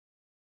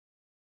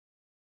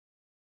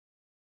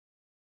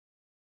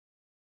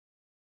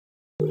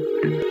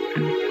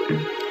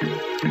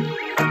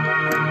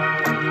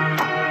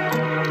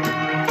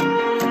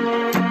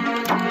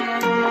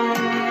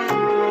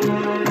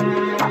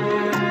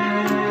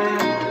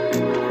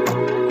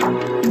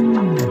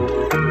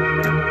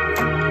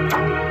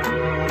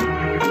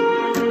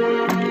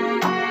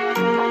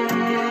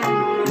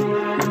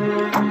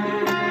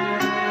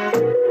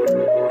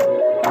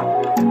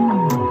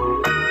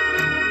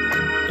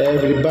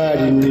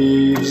Everybody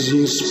needs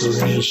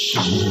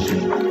inspiration.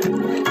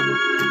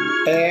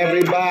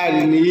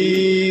 Everybody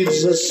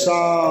needs a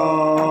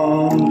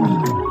song,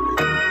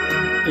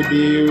 a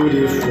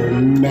beautiful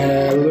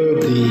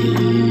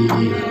melody.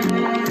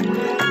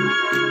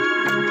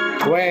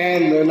 When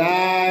the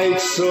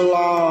night's so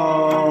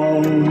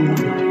long,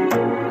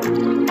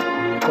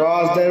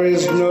 'cause there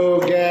is no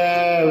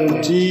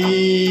guarantee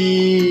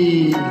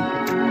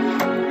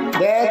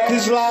that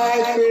this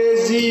life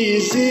is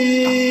easy.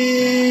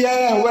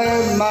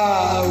 When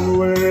my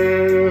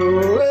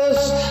world is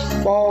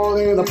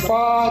falling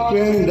apart,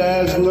 when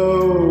there's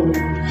no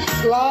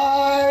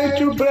light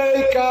to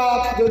break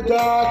up the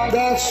dark,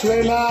 that's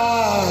when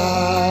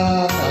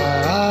I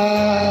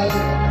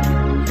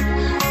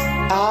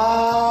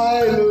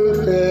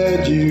look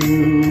at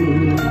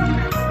you.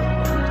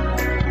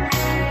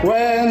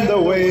 When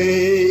the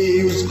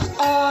waves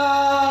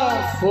are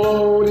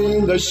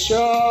floating the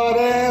shore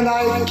and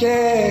I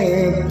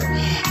can't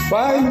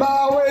find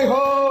my way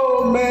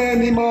home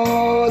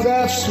anymore,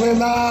 that's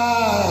when I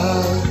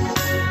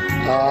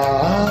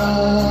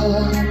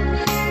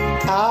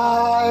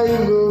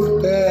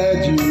looked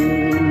at you.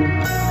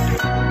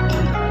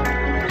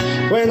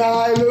 When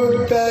I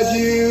looked at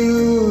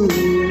you,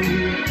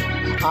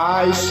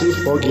 I see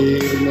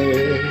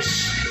forgiveness,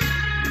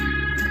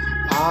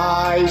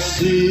 I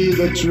see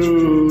the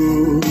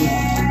truth.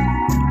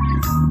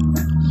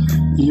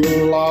 You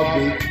love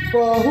me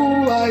for who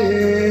I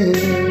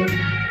am,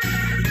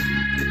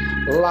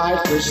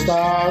 like the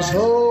stars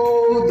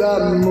hold the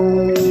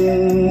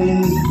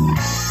moon,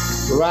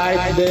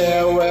 right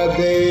there where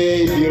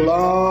they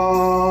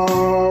belong.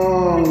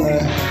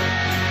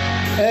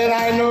 And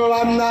I know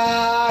I'm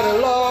not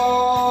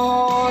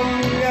alone,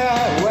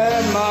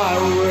 when my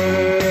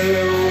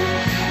world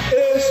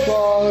is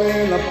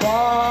falling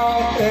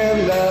apart and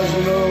there's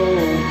no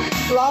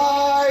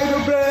light to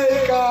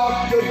break up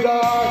the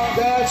dark,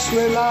 that's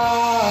when I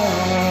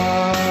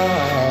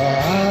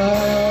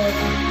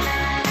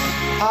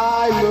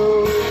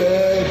looked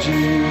at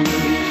you.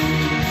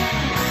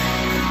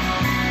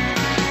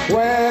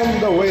 When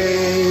the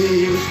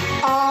waves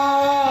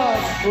are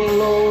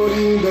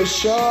floating the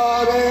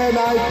shore and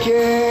I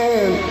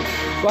can't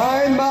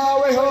find my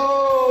way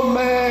home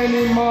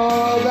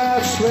anymore,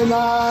 that's when I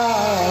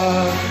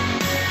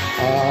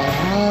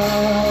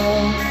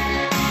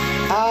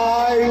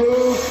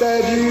looked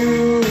at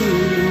you.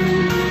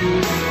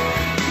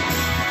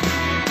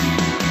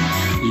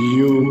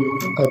 You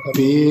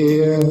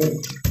appear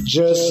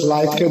just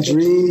like a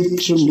dream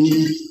to me,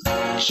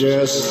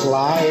 just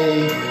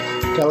like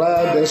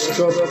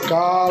kaleidoscope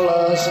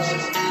colors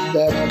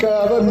that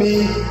cover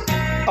me.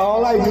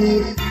 All I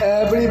need,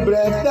 every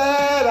breath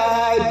that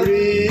I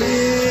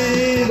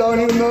breathe. Don't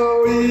you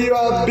know you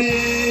are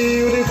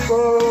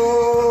beautiful?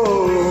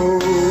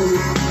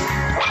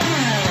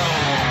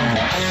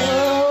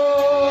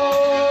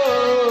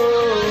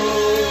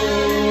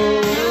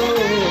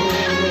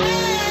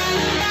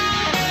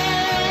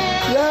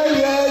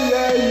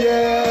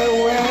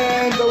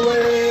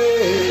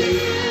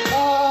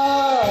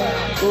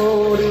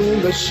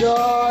 The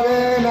shore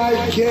and I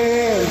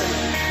can't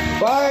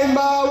find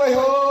my way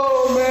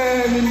home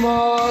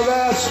anymore,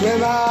 that's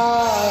when I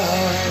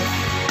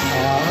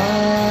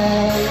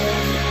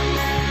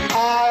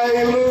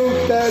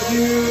looked at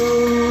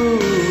you.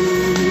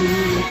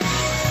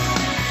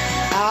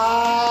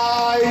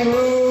 I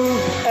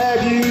looked at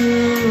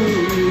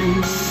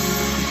you.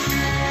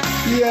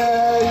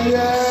 Yeah,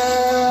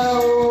 yeah,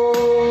 oh.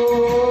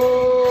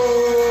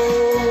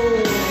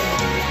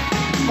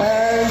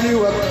 And you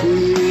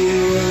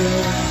appear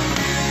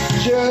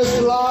just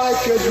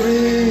like a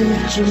dream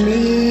to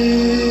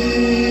me.